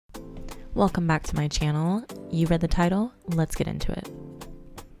Welcome back to my channel. You read the title, let's get into it.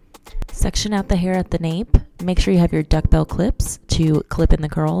 Section out the hair at the nape. Make sure you have your duckbill clips to clip in the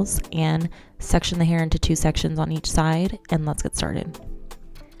curls, and section the hair into 2 sections on each side, and let's get started.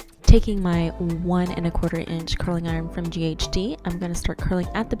 Taking my 1 1/4 inch curling iron from GHD, I'm going to start curling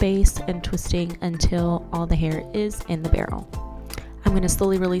at the base and twisting until all the hair is in the barrel. I'm going to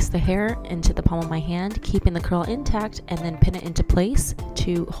slowly release the hair into the palm of my hand, keeping the curl intact, and then pin it into place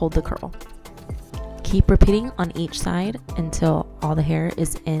to hold the curl. Keep repeating on each side until all the hair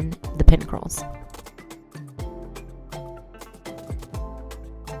is in the pin curls.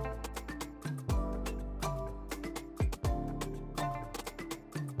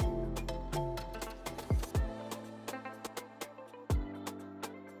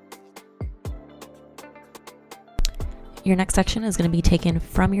 Your next section is going to be taken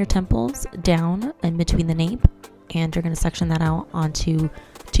from your temples down in between the nape, and you're going to section that out onto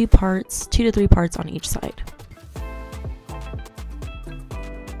 2 to 3 parts on each side.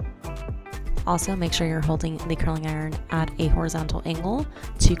 Also, make sure you're holding the curling iron at a horizontal angle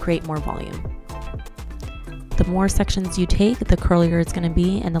to create more volume. The more sections you take, the curlier it's going to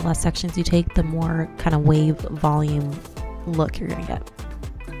be, and the less sections you take, the more kind of wave volume look you're going to get.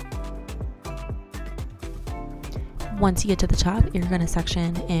 Once you get to the top, you're going to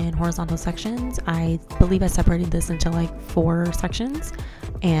section in horizontal sections. I believe I separated this into like 4 sections,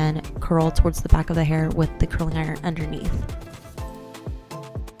 and curl towards the back of the hair with the curling iron underneath.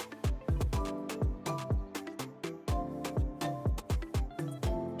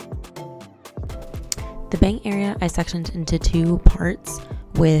 The bang area I sectioned into 2 parts,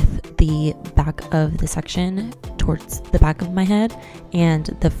 with the back of the section towards the back of my head and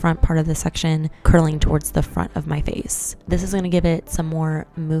the front part of the section curling towards the front of my face. This is going to give it some more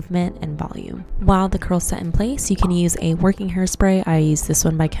movement and volume. While the curls set in place, you can use a working hairspray. I use this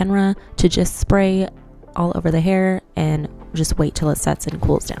one by Kenra to just spray all over the hair and just wait till it sets and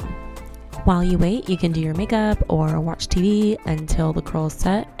cools down. While you wait, you can do your makeup or watch TV until the curls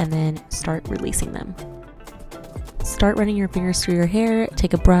set, and then start releasing them. Start running your fingers through your hair,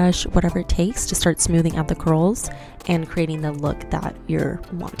 take a brush, whatever it takes to start smoothing out the curls and creating the look that you're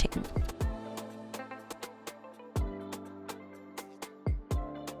wanting.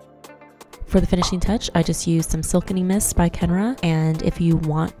 For the finishing touch, I just used some silkening mist by Kenra, and if you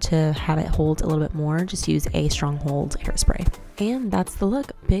want to have it hold a little bit more, just use a strong hold hairspray. And that's the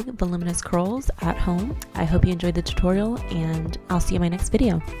look, big voluminous curls at home. I hope you enjoyed the tutorial, and I'll see you in my next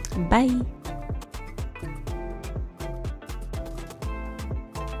video. Bye!